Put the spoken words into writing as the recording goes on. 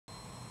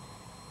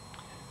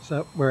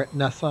So we're at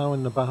Nassau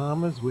in the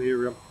Bahamas,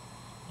 where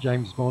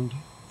James Bond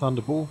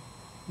Thunderball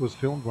was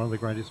filmed, one of the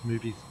greatest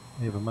movies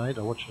ever made.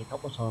 I watch it a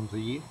couple of times a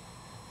year,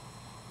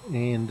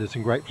 and there's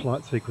some great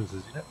flight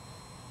sequences in it.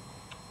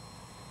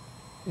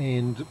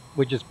 And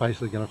we're just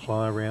basically going to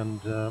fly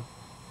around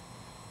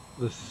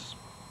this,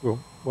 well,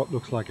 what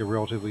looks like a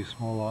relatively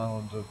small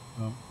island of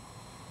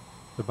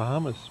the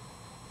Bahamas.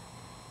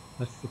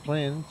 That's the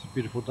plan. It's a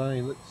beautiful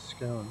day. Let's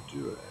go and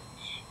do it.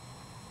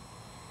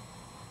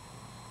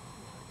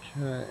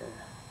 Okay.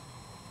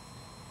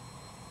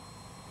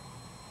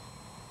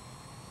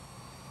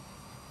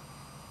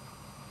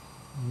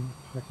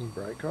 Parking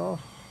brake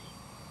off.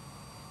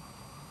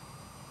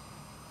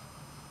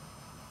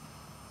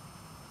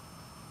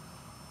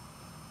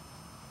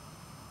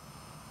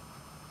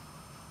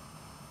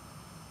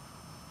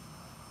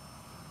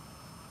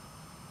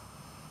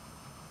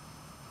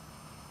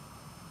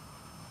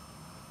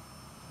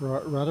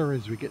 Right rudder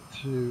as we get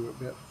to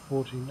about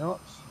 40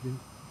 knots.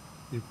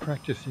 Been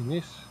practicing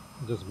this.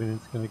 It doesn't mean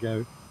it's going to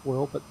go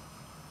well, but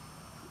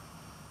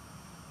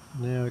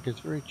now it gets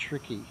very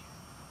tricky.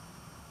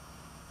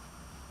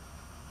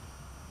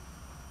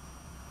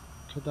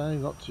 Today,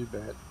 not too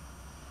bad.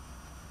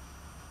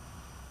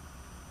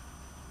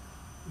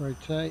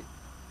 Rotate.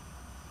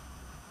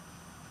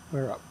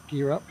 We're up.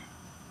 Gear up.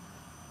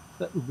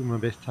 That would be my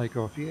best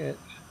takeoff yet.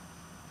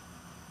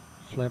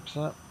 Flaps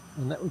up.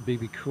 And that would be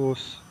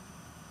because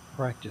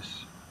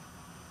practice.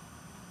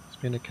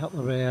 Spent a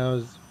couple of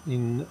hours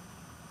in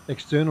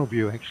external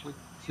view, actually,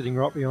 sitting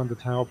right behind the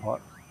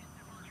tailpipe.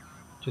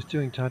 Just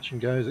doing touch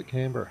and goes at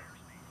Canberra.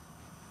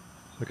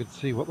 So I could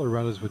see what the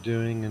rudders were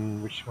doing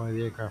and which way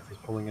the aircraft was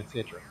pulling,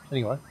 etc.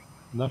 Anyway,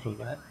 enough of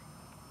that.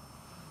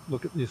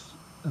 Look at this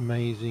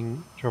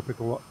amazing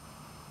tropical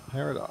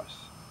paradise.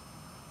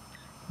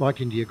 Mike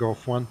India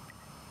Golf 1.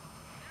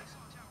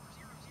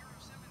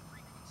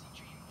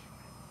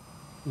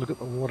 Look at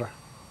the water.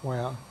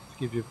 Wow. Let's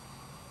give you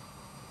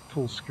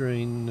full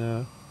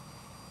screen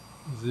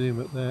zoom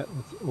at that.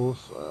 That's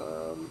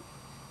awesome.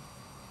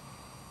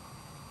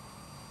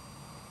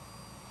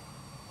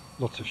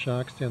 Lots of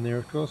sharks down there,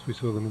 of course. We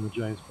saw them in the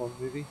James Bond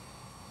movie.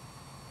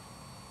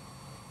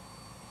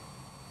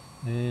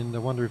 And I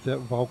wonder if that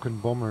Vulcan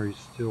bomber is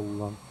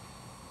still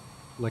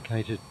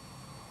located.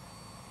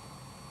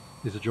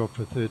 There's a job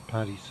for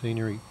third-party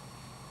scenery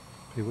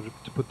people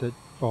to put that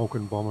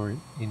Vulcan bomber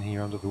in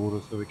here under the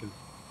water so we can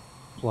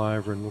fly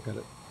over and look at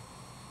it.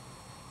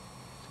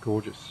 It's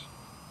gorgeous.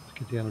 Let's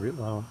get down a bit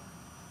lower.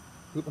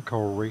 Look at the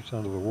coral reefs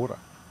under the water.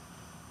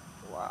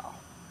 Wow.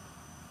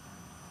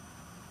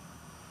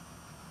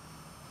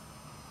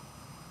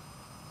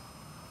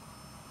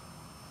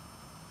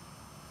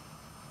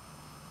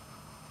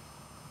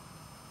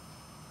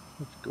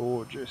 That's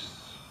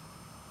gorgeous.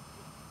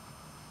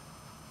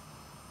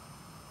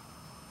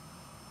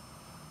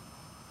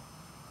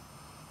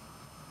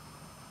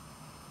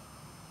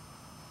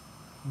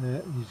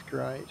 That is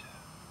great.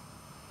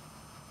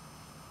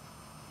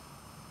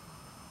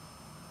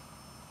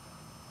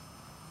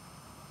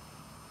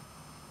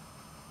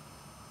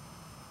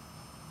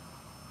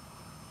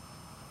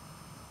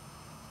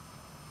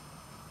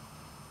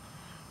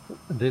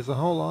 And there's the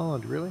whole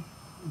island, really,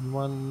 in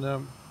one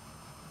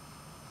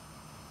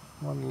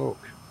look.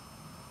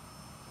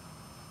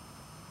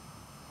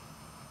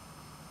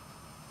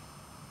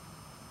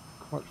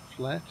 Quite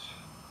flat.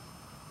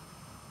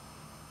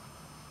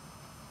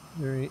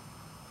 Very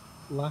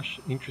lush,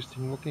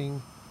 interesting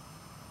looking.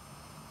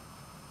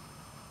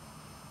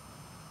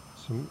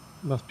 Some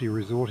must be a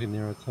resort in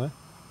there, I'd say.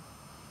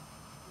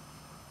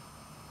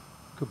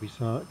 Could be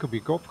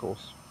a golf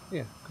course.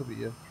 Yeah, could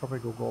be a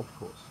tropical golf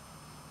course.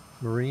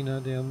 Marina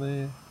down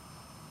there.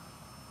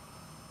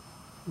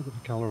 Look at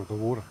the colour of the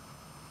water.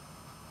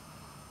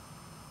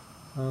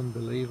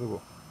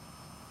 Unbelievable.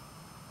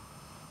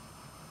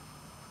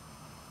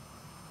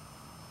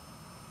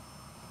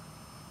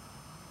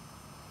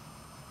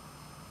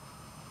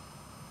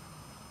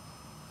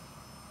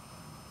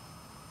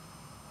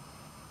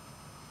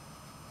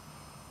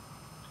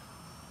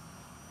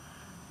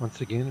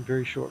 Once again, a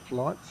very short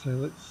flight, so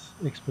let's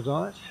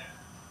expedite.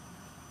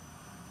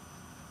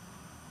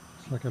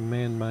 It's like a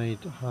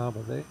man-made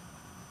harbour there.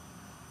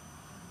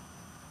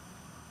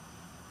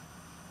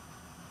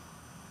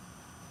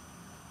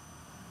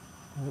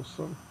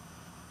 Awesome.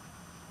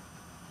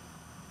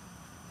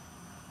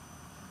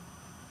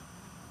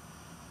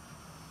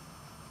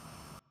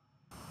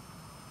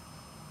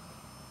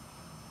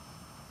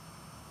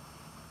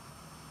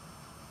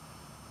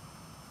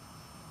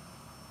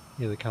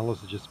 Yeah, the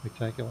colours are just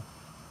spectacular.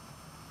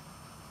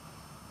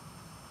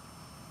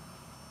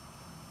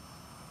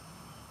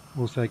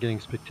 Also getting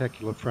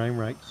spectacular frame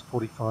rates,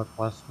 45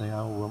 plus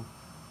now,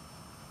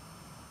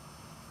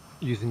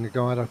 using a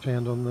guide I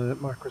found on the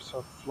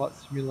Microsoft Flight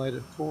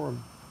Simulator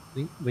forum.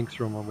 Links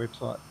are on my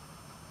website.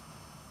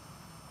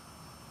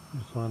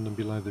 You'll find them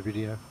below the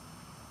video.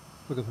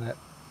 Look at that.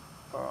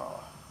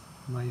 Oh,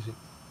 amazing.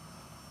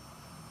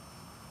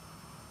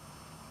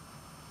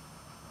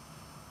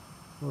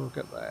 Look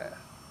at that.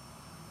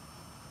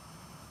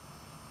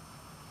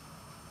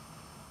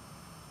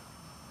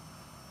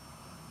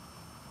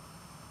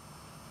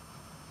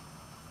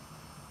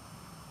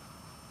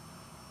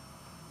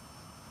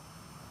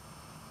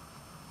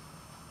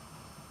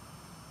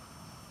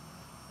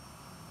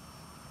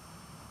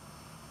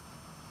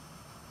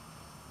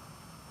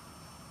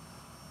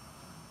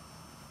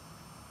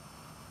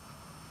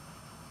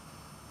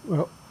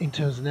 Well, in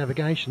terms of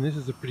navigation, this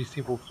is a pretty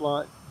simple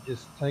flight. You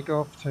just take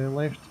off, turn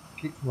left,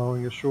 keep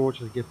following ashore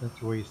till you get back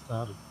to where you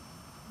started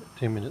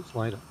 10 minutes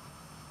later.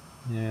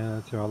 Yeah,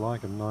 that's how I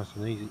like them, nice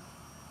and easy.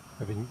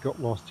 Having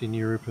got lost in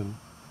Europe and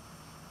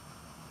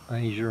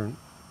Asia and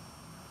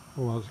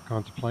all those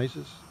kinds of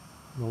places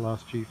in the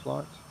last few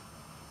flights.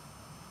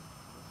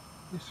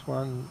 This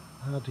one,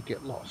 hard to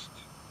get lost.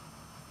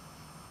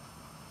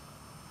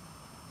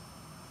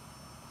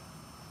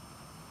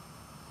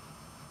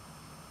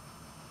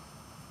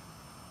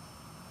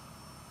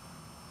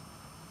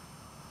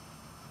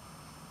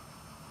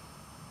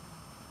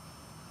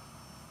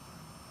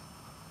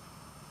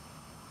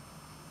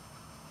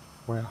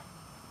 Wow.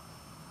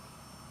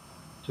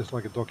 Just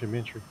like a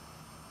documentary.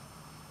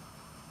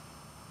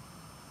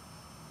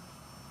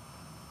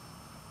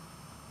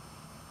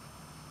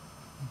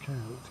 Okay,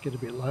 let's get a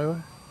bit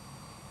lower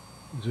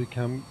as we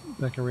come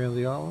back around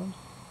the island.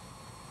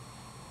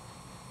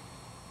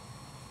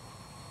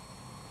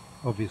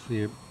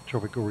 Obviously a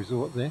tropical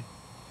resort there.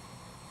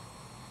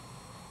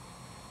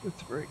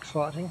 It's very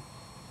exciting.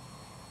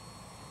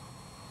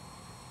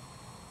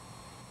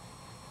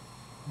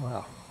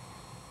 Wow.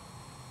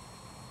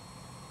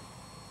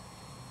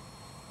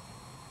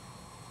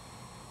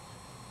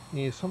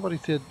 Yeah, somebody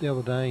said the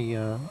other day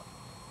on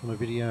a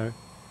video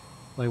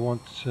they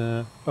want,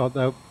 they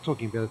were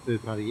talking about a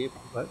third-party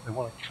airport, they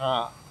want a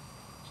car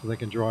so they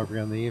can drive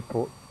around the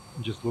airport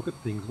and just look at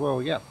things.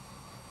 Well, yeah,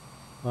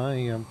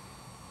 I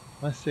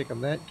second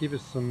that. Give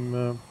us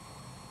some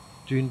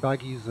dune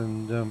buggies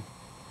and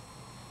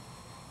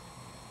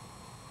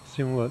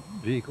similar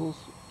vehicles,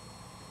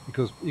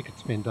 because you could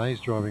spend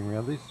days driving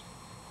around this,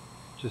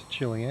 just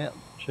chilling out,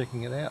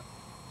 checking it out.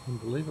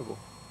 Unbelievable.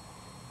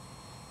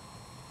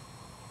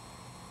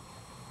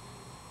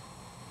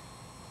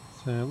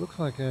 So it looks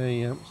like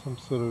a some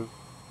sort of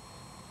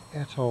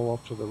atoll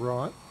off to the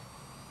right.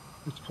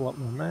 Let's pull up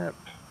my map.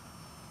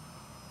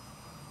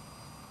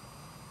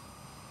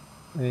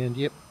 And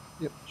yep,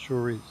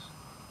 sure is.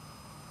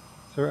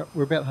 So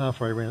we're about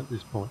halfway around at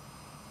this point.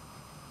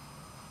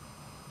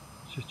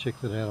 Let's just check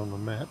that out on the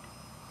map.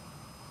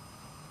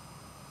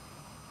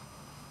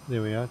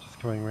 There we are, just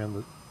coming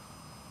around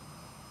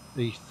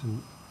the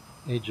eastern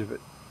edge of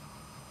it.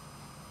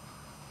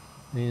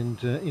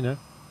 And, you know,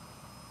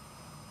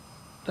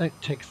 don't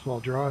text while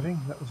driving.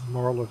 That was the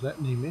moral of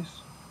that near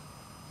miss.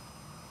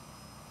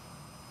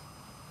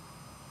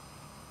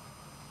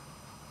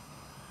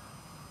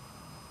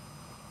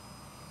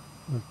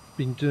 I've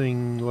been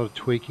doing a lot of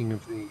tweaking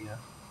of the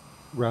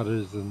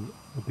rudders and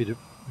a bit of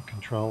the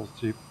controls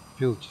to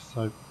feel just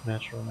so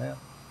natural now.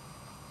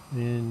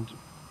 And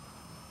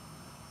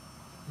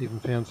even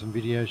found some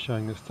videos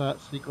showing the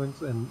start sequence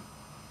and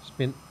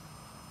spent,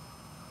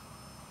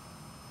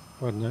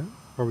 I don't know,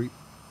 probably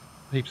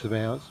heaps of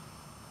hours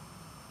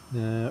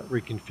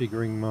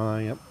reconfiguring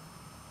my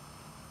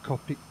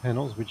cockpit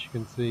panels, which you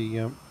can see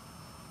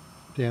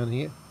down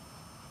here.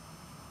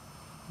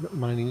 Got the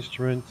main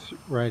instruments,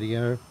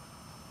 radio.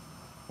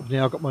 I've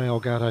now got my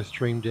Elgato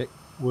Stream Deck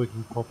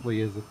working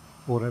properly as an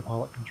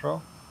autopilot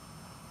control.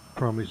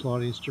 Primary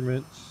flight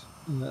instruments,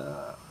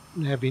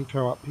 nav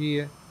info up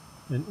here,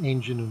 and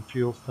engine and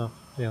fuel stuff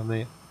down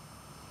there.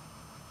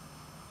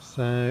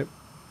 So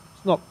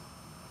it's not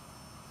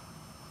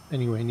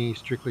anywhere near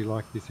strictly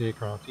like this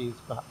aircraft is,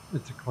 but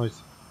it's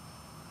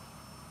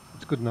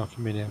good enough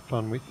for me to have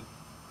fun with.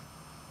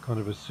 Kind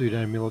of a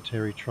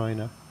pseudo-military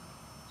trainer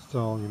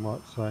style, you might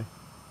say.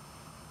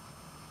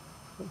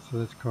 So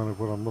that's kind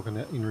of what I'm looking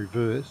at in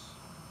reverse,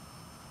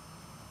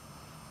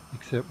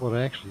 except what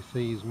I actually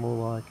see is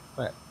more like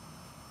that.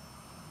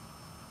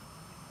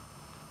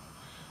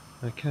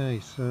 Okay,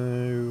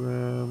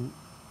 so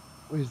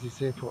where's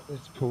this airport?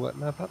 Let's pull that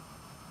map up.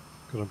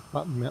 Got a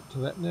button map to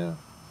that now.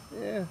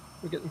 Yeah,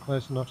 we're getting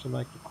close enough to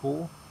make the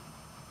call.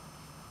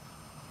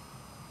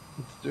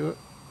 Let's do it.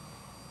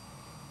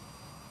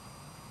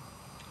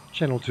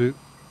 Channel 2.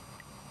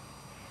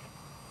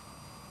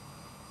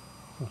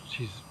 Oh,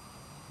 geez,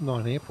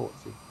 9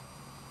 airports here.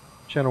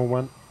 Channel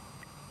 1.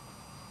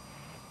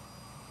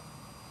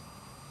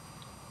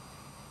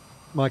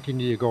 Mike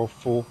India Golf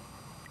 4.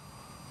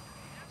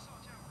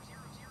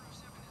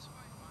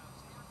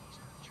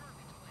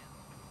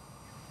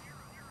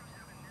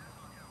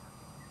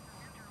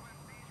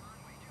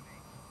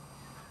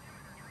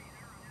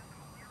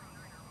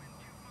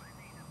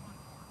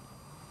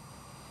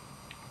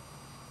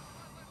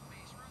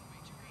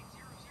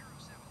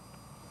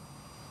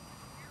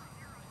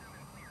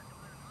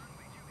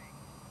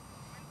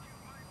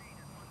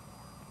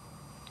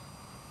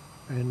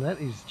 And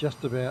that is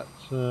just about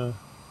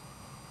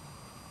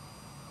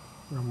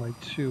runway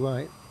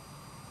 28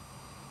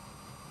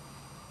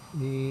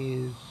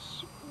 is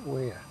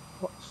where?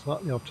 Oh,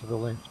 slightly off to the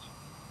left,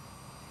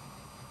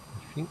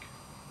 I think.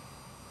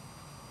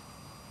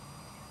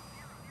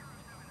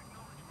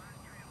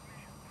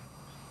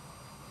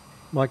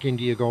 Mike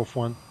India Golf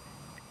 1.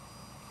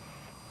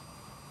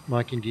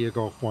 Mike India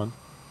Golf 1.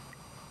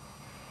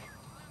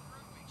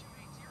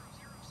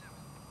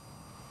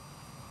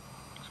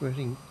 So we're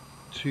heading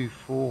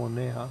 24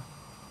 now.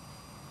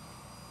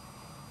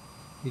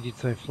 He did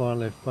say fly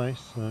left base,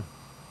 so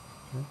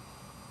okay.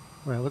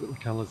 Wow, look at the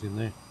colours in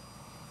there.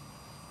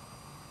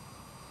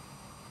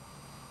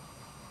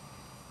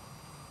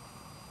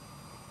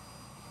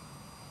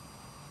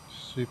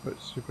 Super,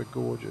 super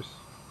gorgeous.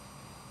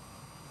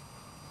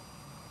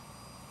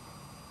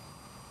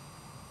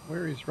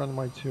 Where is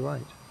runway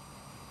 28?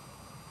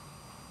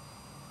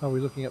 Are we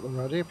looking at the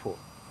right airport?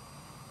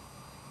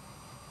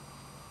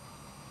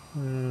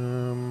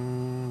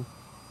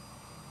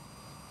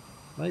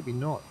 Maybe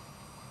not.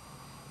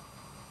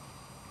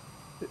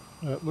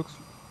 It looks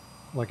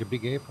like a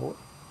big airport.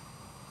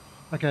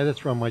 Okay,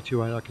 that's runway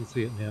 28. I can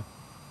see it now.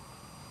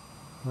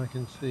 I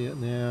can see it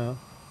now.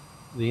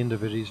 The end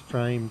of it is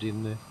framed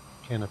in the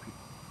canopy.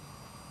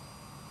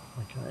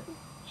 Okay,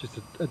 it's just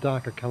a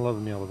darker colour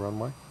than the other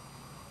runway.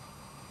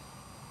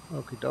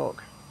 Okie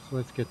doke. So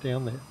let's get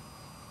down there.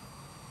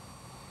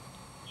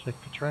 Check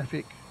for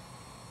traffic.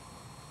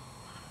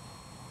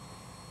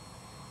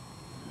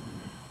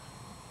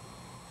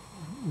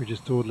 We're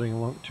just dawdling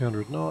along at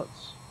 200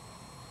 knots.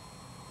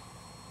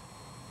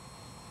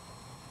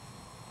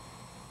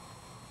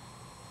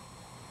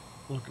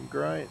 Looking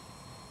great.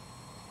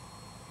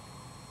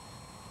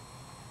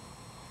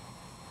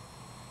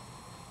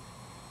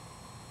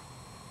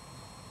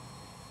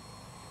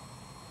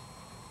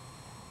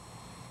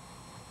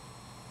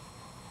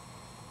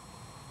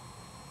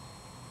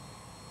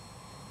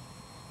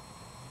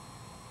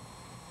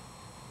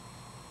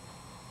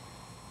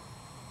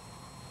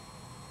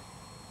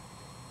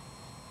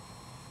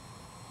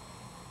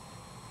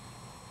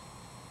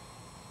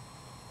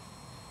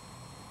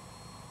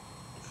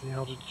 The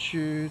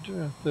altitude,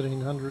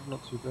 1300,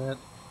 not too bad.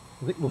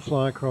 I think we'll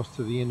fly across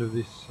to the end of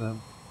this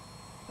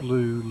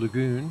blue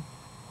lagoon.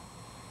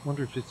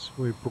 Wonder if it's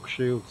where Brooke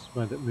Shields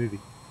made that movie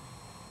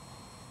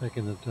back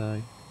in the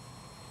day.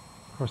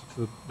 Across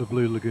to the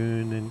blue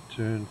lagoon and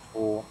turn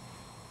for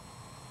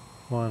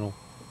final,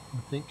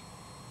 I think.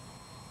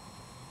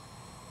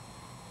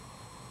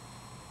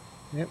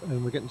 Yep,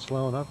 and we're getting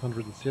slow enough,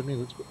 170.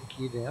 Let's put the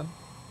gear down.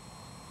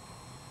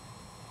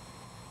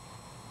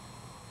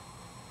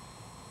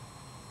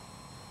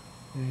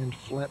 And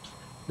flaps.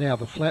 Now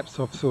the flaps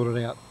I've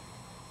sorted out.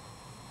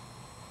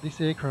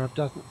 This aircraft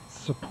doesn't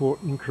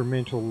support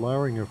incremental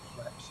lowering of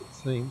flaps, it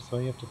seems, so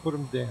you have to put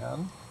them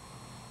down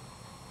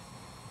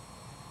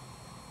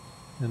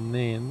and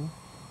then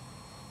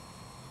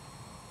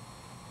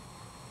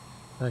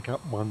back up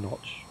one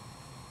notch.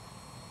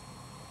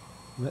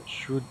 And that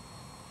should,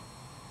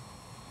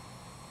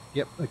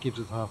 yep, that gives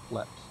us half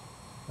flaps.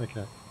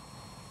 Okay,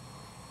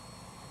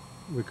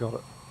 we got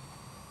it.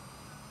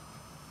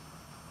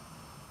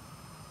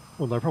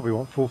 Well, they probably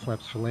want full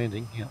flaps for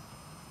landing, yeah.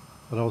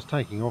 But I was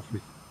taking off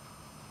with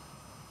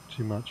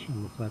too much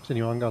on the flaps.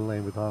 Anyway, I'm going to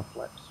land with half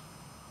flaps.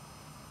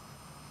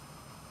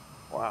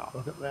 Wow,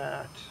 look at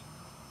that.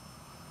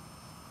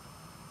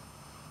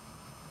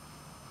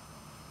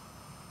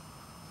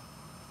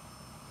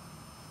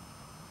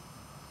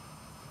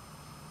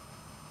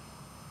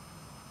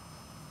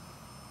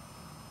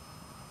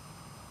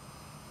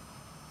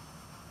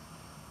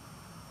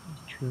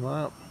 Trim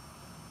up.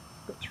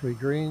 Got 3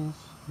 greens,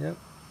 yep.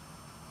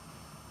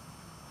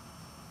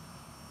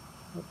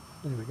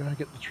 There we go,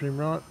 get the trim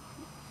right.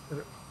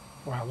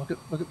 Wow, look at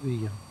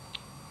the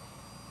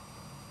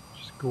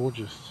just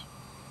gorgeous.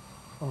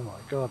 Oh my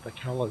god, the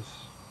colours.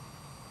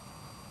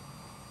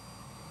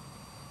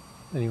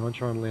 Anyone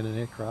trying to land an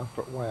aircraft,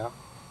 but wow.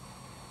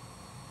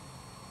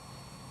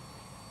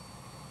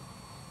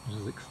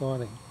 This is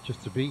exciting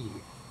just to be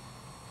here.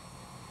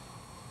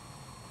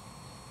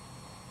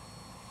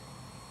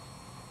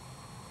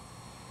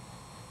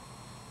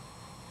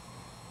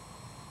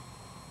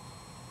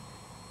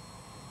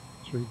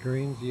 Three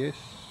greens, yes.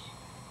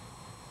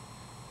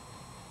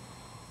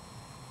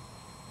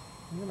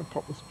 I'm going to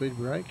pop the speed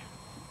brake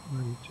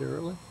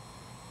momentarily.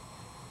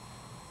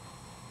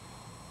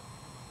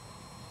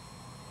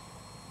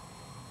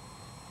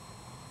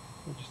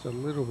 Just a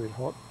little bit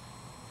hot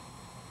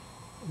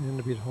and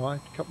a bit high,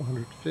 a couple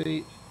hundred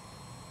feet.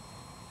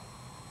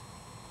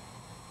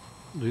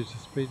 Lose the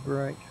speed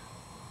brake.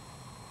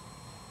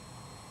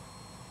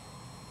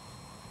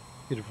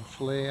 Bit of a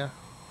flare.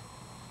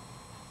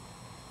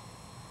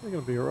 They're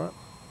going to be alright.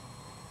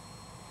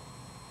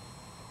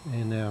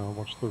 And now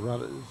watch the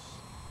rudders.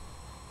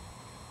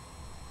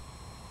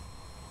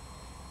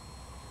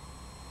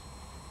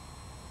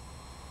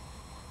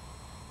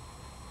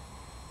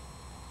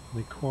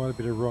 Need quite a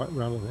bit of right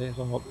rudder there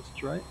to hold it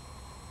straight.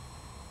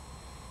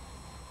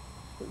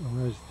 Put the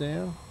nose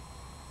down.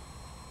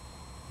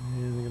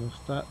 And we're going to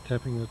start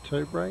tapping the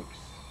toe brakes.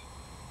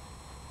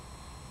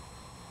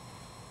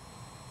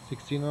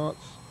 60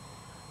 knots.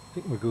 I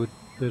think we're good.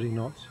 30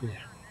 knots, yeah.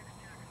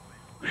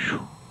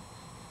 Whew.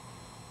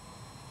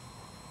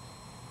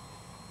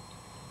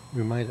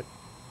 We made it.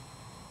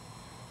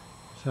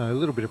 So a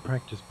little bit of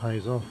practice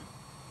pays off,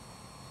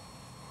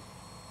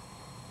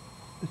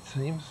 it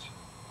seems.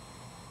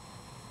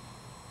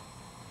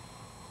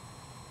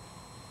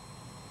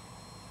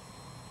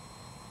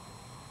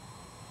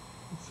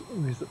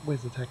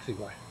 Where's the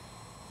taxiway?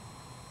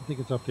 think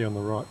it's up there on the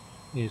right.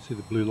 Yeah, you see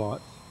the blue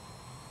lights.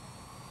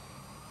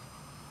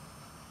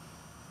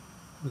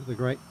 Look at the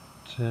great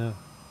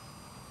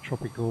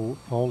tropical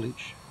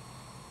foliage.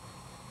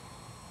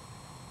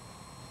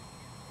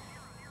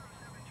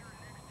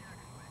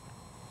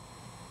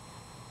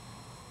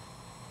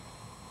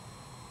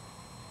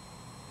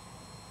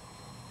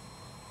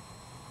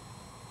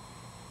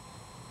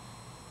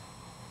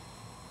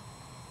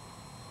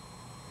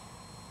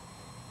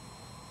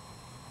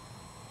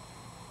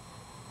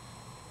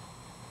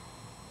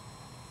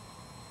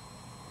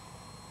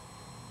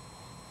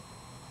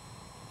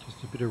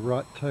 Just a bit of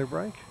right toe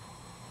brake,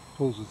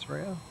 pulls us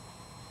round,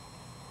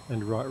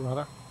 and right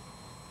rudder.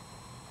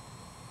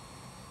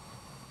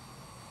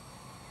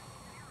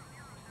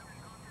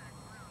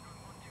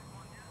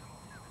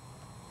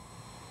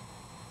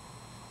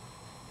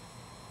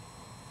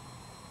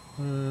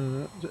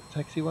 Is it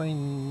taxiway?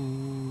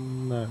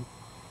 No.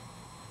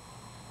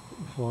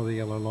 Follow the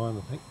yellow line,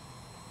 I think.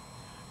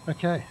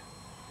 Okay.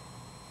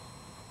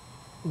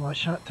 Well, I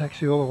shan't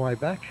taxi all the way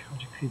back. I'll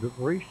just keep it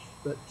brief,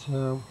 but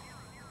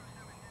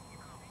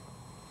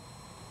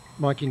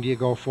Mike India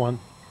Golf 1.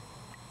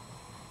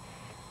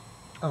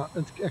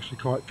 It's actually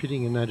quite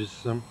fitting and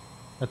notice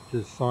at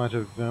the site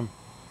of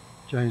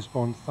James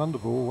Bond's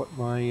Thunderball what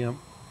my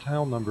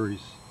tail number is.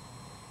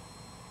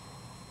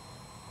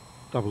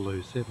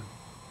 007.